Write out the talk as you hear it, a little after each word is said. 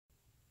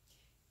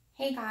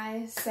Hey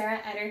guys, Sarah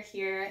Eder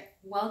here.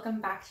 Welcome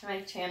back to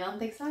my channel.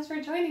 Thanks so much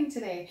for joining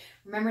today.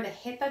 Remember to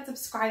hit that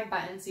subscribe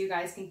button so you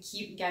guys can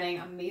keep getting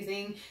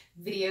amazing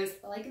videos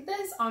like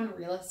this on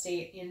real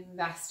estate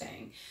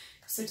investing.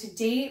 So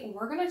today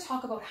we're going to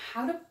talk about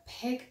how to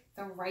pick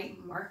the right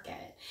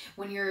market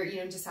when you're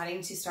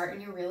deciding to start in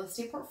your real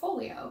estate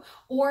portfolio,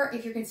 or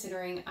if you're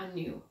considering a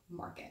new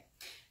market.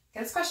 I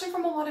get this question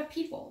from a lot of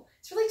people.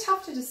 It's really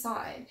tough to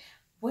decide.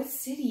 What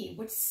city,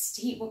 what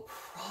state, what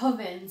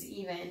province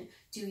even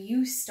do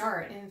you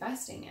start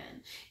investing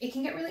in? It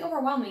can get really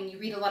overwhelming. You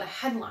read a lot of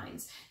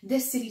headlines.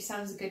 This city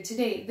sounds good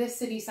today. This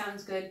city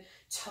sounds good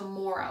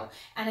tomorrow.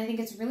 And I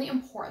think it's really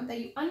important that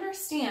you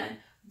understand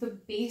the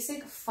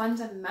basic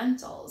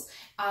fundamentals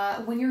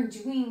when you're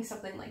doing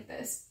something like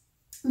this,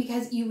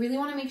 because you really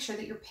want to make sure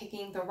that you're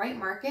picking the right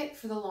market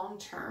for the long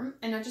term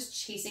and not just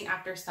chasing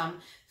after some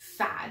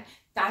fad.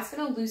 That's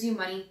going to lose you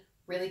money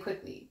really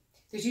quickly.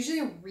 There's usually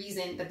a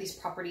reason that these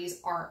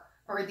properties are,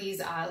 or these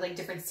like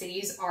different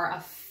cities are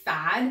a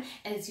fad,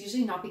 and it's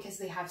usually not because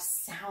they have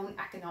sound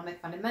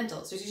economic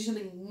fundamentals. There's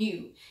usually something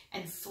new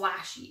and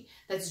flashy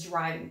that's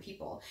driving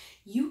people.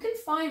 You can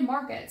find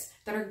markets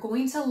that are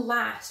going to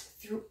last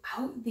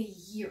throughout the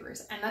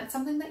years, and that's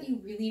something that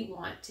you really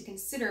want to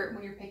consider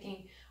when you're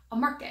picking a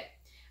market.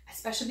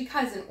 Especially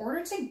because in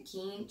order to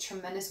gain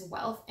tremendous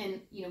wealth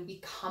and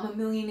become a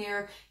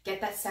millionaire,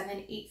 get that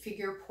 7-8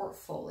 figure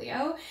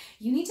portfolio,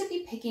 you need to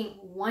be picking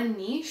one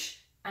niche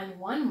and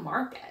one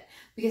market,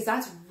 because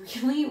that's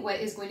really what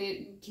is going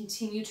to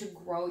continue to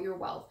grow your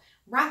wealth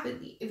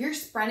rapidly. If you're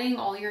spreading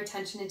all your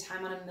attention and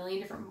time on a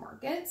million different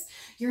markets,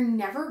 you're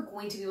never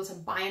going to be able to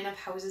buy enough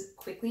houses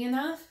quickly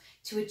enough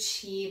to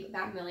achieve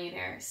that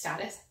millionaire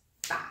status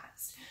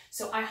fast.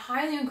 So I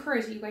highly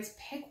encourage that you guys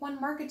pick one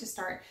market to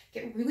start,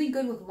 get really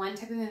good with one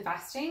type of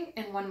investing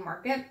in one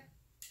market,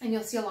 and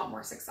you'll see a lot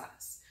more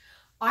success.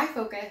 I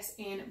focus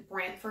in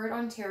Brantford,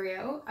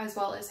 Ontario, as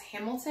well as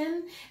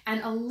Hamilton,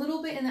 and a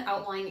little bit in the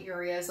outlying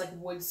areas like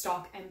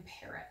Woodstock and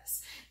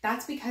Paris.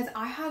 That's because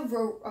I have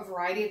a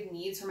variety of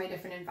needs for my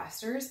different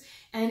investors,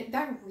 and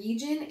that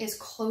region is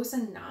close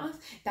enough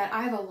that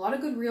I have a lot of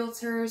good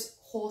realtors,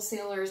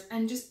 wholesalers,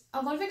 and just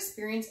a lot of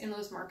experience in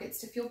those markets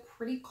to feel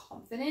pretty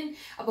confident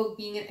about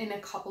being in a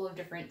couple of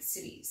different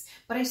cities.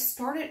 But I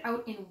started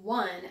out in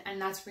one,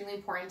 and that's really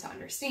important to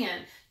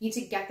understand. You need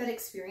to get that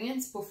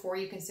experience before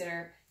you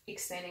consider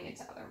expanding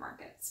into other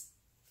markets.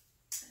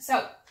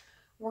 So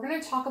we're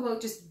going to talk about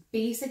just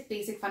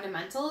basic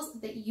fundamentals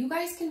that you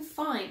guys can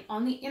find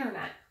on the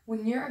internet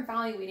when you're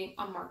evaluating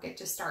a market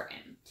to start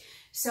in.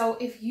 So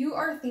if you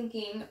are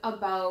thinking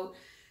about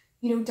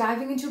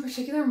diving into a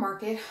particular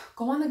market,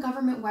 go on the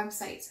government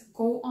websites,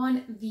 go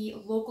on the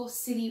local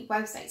city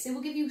websites. They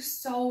will give you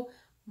so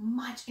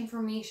much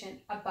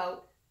information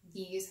about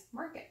these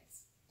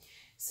markets.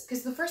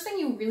 Because the first thing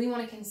you really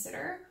want to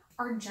consider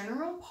are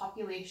general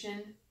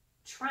population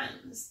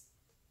trends.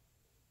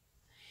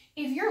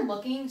 If you're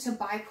looking to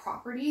buy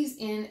properties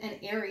in an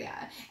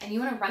area and you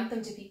want to rent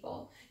them to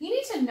people, you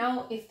need to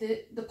know if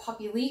the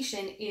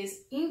population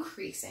is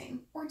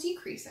increasing or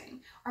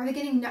decreasing. Are they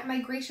getting net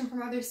migration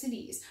from other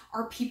cities?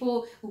 Are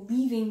people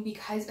leaving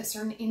because a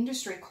certain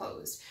industry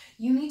closed?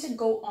 You need to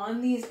go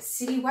on these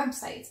city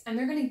websites, and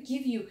they're going to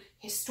give you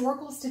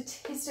historical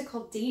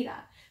statistical data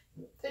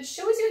that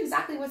shows you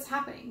exactly what's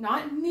happening,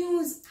 not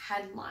news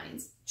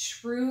headlines,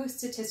 true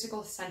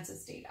statistical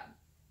census data.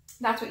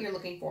 That's what you're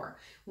looking for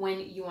when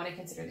you want to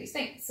consider these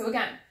things. So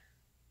again,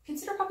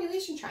 consider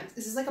population trends.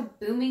 This is like a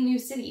booming new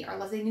city, or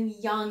let's say new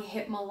young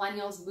hip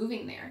millennials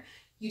moving there.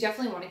 You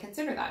definitely want to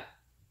consider that.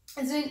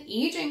 Is it an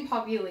aging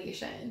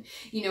population?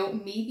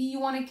 Maybe you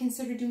want to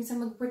consider doing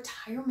some like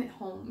retirement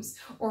homes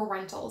or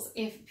rentals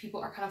if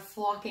people are kind of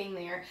flocking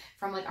there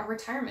from like a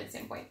retirement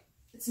standpoint.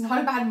 It's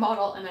not a bad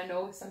model, and I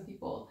know some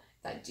people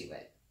that do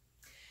it.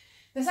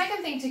 The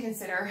second thing to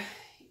consider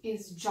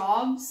is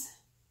jobs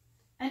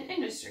and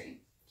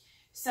industry.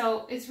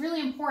 So it's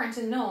really important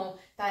to know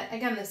that,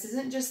 again, this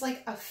isn't just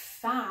like a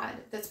fad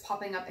that's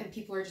popping up and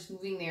people are just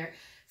moving there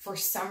for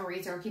some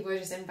reason, or people are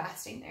just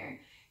investing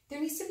there.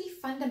 There needs to be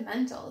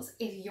fundamentals.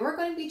 If you're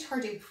going to be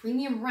charging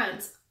premium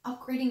rents,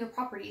 upgrading your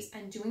properties,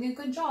 and doing a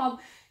good job,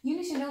 you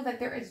need to know that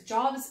there is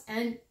jobs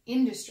and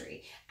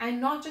industry,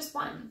 and not just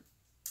one.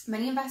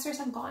 Many investors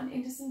have gotten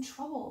into some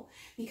trouble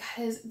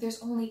because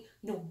there's only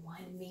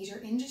one major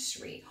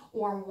industry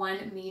or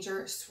one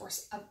major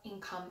source of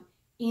income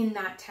in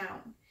that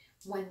town.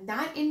 When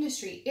that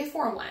industry, if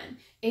or when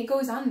it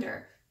goes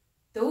under,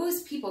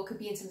 those people could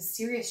be in some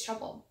serious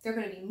trouble. They're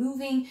going to be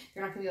moving,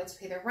 they're not going to be able to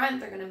pay their rent,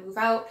 they're going to move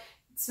out.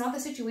 It's not the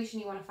situation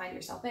you want to find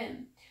yourself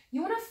in.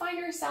 You want to find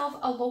yourself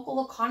a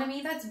local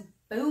economy that's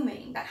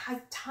booming, that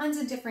has tons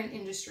of different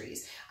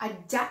industries, a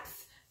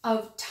depth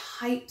of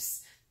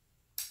types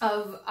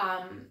of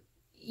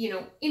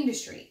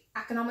industry,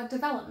 economic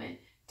development,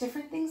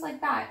 different things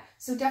like that.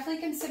 So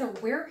definitely consider,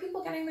 where are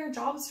people getting their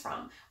jobs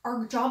from?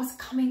 Are jobs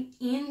coming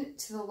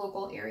into the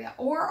local area,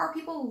 or are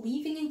people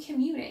leaving and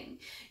commuting?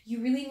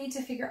 You really need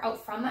to figure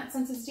out from that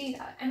census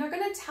data, and they're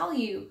going to tell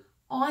you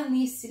on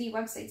these city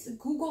websites.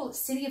 Google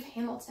City of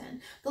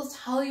Hamilton. They'll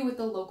tell you what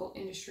the local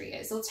industry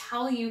is. They'll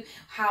tell you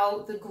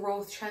how the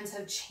growth trends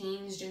have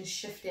changed and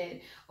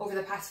shifted over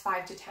the past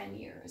 5 to 10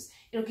 years.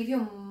 It'll give you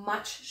a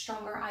much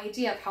stronger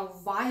idea of how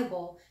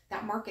viable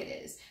that market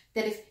is.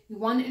 That if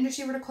one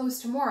industry were to close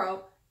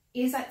tomorrow,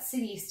 is that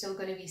city still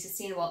going to be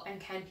sustainable, and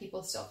can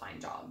people still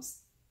find jobs?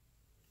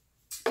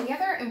 The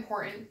other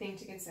important thing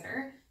to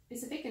consider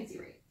is the vacancy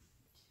rate.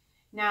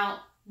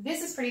 Now,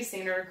 this is pretty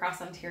standard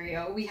across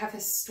Ontario. We have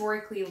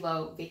historically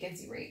low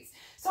vacancy rates.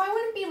 So I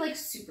wouldn't be like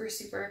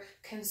super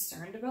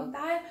concerned about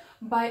that,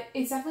 but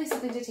it's definitely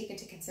something to take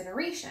into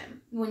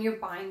consideration when you're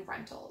buying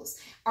rentals.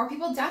 Are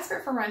people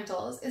desperate for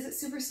rentals? Is it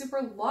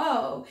super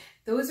low?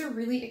 Those are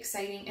really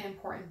exciting and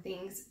important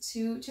things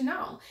to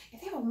know.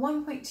 If they have a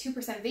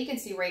 1.2%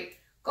 vacancy rate,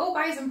 go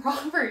buy some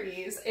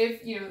properties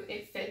if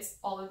it fits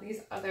all of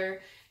these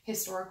other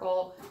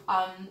historical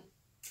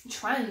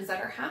trends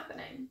that are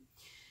happening.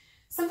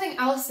 Something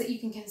else that you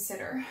can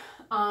consider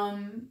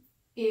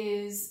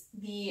is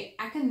the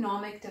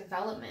economic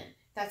development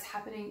that's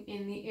happening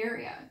in the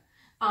area.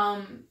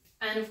 And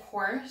of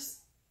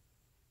course,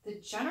 the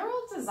general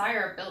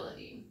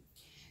desirability.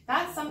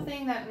 That's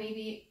something that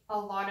maybe a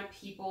lot of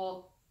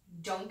people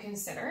don't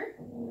consider,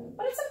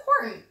 but it's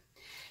important.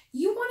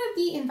 You want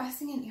to be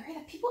investing in an area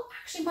that people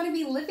actually want to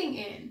be living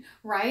in,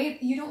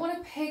 right? You don't want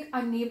to pick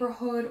a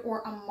neighborhood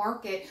or a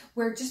market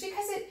where just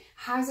because it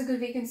has a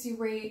good vacancy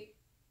rate,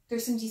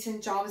 there's some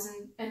decent jobs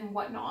and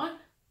whatnot.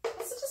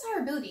 It's the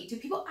desirability. Do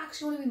people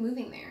actually want to be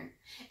moving there?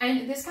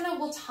 And this kind of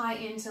will tie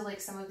into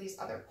like some of these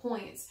other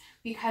points,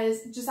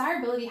 because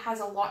desirability has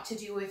a lot to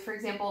do with, for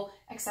example,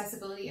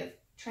 accessibility of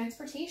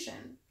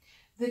transportation,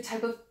 the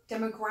type of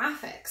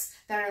demographics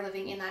that are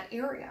living in that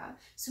area.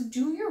 So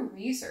do your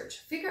research,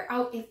 figure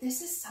out if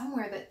this is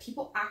somewhere that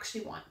people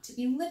actually want to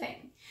be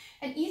living.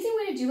 An easy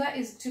way to do that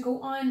is to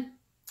go on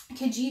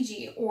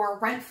Kijiji or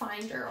Rent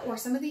Finder or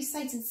some of these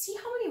sites and see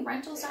how many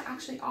rentals there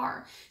actually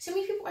are. So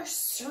many people are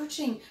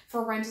searching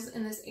for rentals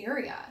in this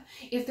area.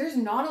 If there's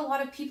not a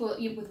lot of people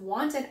with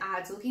wanted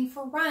ads looking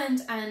for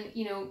rent, and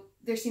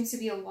there seems to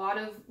be a lot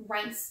of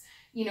rents,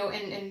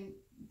 and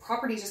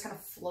properties just kind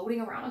of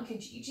floating around on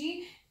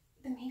Kijiji,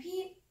 then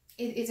maybe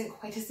it isn't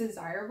quite as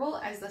desirable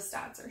as the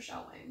stats are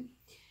showing.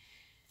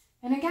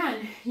 And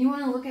again, you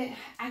want to look at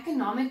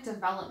economic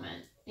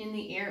development in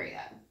the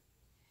area.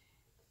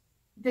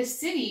 The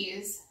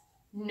cities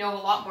know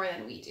a lot more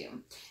than we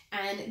do,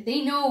 and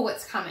they know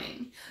what's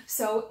coming.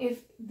 So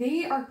if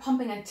they are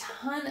pumping a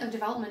ton of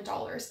development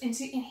dollars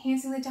into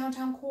enhancing the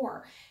downtown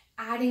core,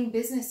 adding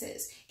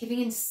businesses,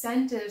 giving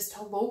incentives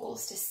to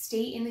locals to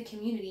stay in the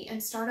community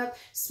and start up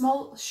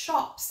small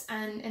shops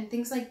and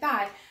things like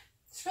that,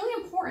 it's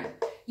really important.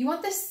 You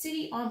want the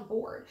city on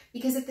board,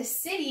 because if the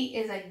city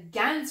is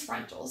against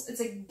rentals,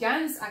 it's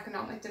against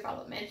economic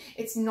development,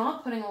 it's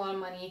not putting a lot of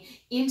money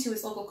into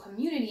its local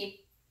community,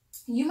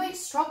 you might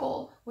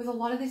struggle with a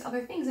lot of these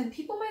other things, and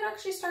people might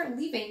actually start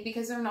leaving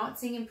because they're not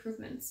seeing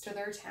improvements to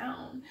their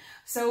town.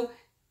 So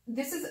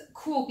this is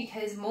cool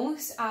because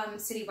most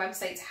city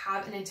websites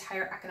have an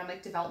entire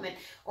economic development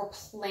or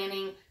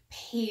planning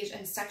page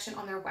and section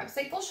on their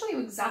website. They'll show you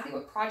exactly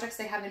what projects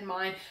they have in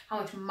mind, how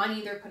much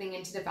money they're putting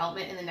into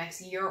development in the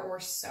next year or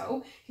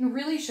so. It can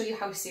really show you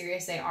how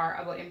serious they are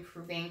about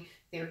improving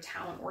their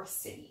town or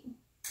city.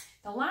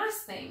 The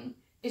last thing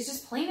is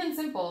just plain and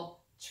simple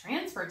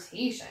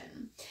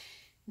transportation.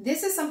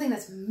 This is something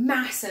that's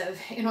massive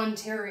in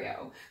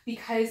Ontario,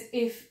 because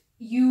if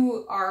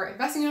you are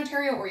investing in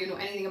Ontario or you know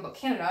anything about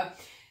Canada,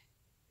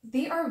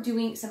 they are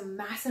doing some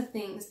massive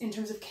things in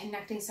terms of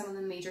connecting some of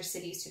the major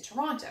cities to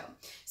Toronto.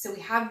 So we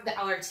have the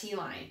LRT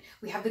line,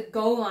 we have the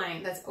GO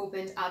line that's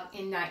opened up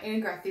in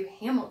Niagara through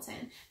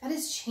Hamilton. That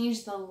has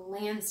changed the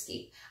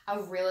landscape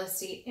of real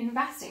estate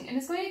investing, and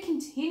it's going to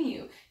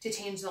continue to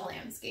change the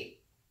landscape.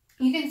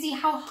 You can see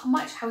how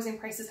much housing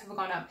prices have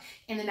gone up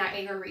in the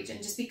Niagara region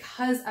just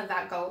because of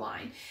that GO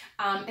line.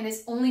 And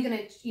it's only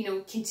going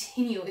to,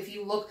 continue if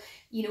you look,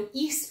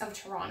 east of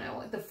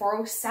Toronto, the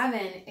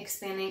 407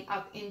 expanding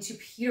up into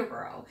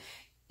Peterborough.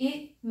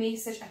 It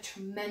makes such a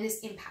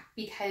tremendous impact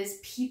because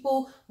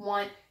people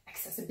want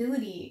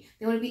accessibility.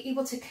 They want to be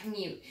able to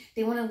commute.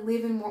 They want to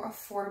live in more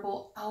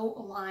affordable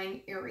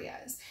outlying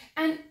areas.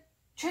 And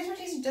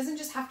transportation doesn't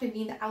just have to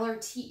mean the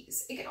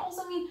LRTs. It can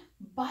also mean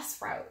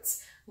bus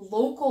routes,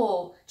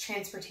 local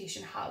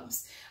transportation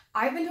hubs.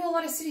 I've been to a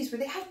lot of cities where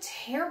they have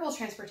terrible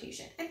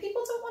transportation and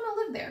people don't want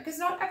to live there because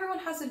not everyone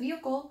has a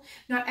vehicle.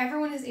 Not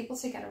everyone is able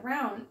to get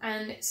around.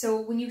 And so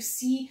when you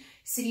see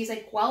cities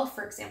like Guelph,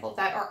 for example,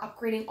 that are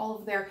upgrading all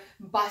of their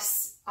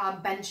bus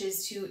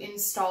benches to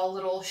install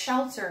little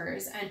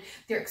shelters, and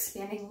they're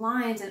expanding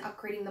lines and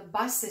upgrading the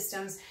bus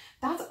systems,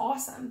 that's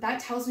awesome. That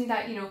tells me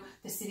that,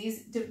 the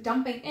city's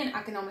dumping in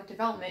economic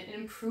development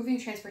and improving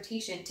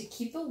transportation to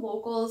keep the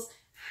locals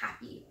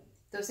happy.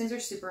 Those things are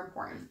super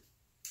important.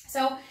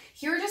 So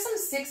here are just some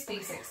 6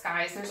 basics,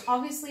 guys. There's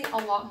obviously a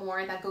lot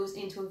more that goes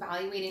into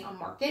evaluating a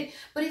market,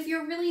 but if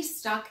you're really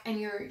stuck and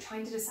you're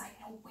trying to decide,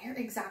 where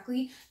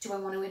exactly do I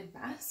want to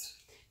invest?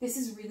 This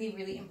is really,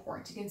 really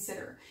important to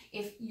consider.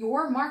 If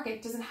your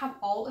market doesn't have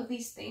all of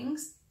these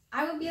things,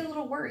 I would be a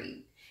little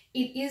worried.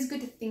 It is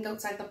good to think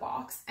outside the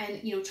box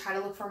and, try to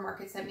look for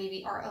markets that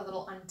maybe are a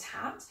little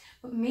untapped,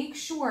 but make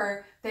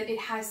sure that it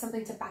has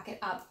something to back it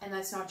up and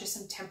that's not just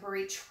some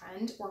temporary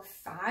trend or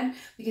fad,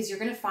 because you're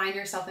going to find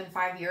yourself in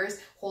 5 years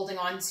holding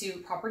on to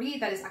property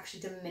that is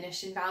actually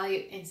diminished in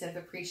value instead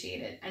of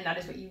appreciated. And that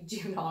is what you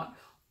do not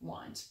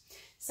want.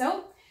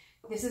 So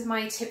this is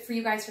my tip for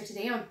you guys for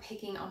today on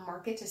picking a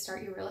market to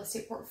start your real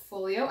estate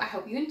portfolio. I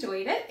hope you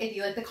enjoyed it. If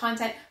you like the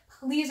content,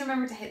 please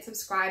remember to hit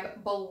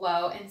subscribe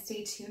below and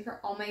stay tuned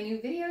for all my new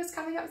videos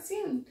coming up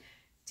soon.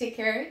 Take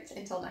care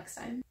until next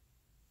time.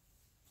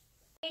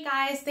 Hey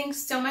guys, thanks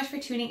so much for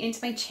tuning into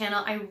my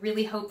channel. I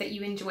really hope that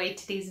you enjoyed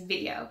today's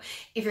video.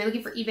 If you're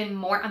looking for even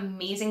more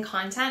amazing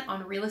content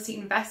on real estate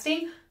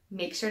investing,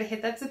 make sure to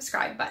hit that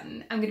subscribe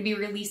button. I'm going to be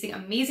releasing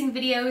amazing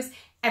videos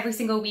every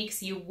single week,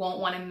 so you won't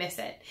want to miss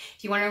it.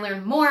 If you want to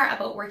learn more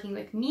about working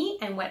with me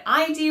and what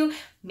I do,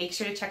 make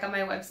sure to check out my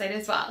website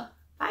as well.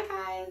 Bye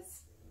guys.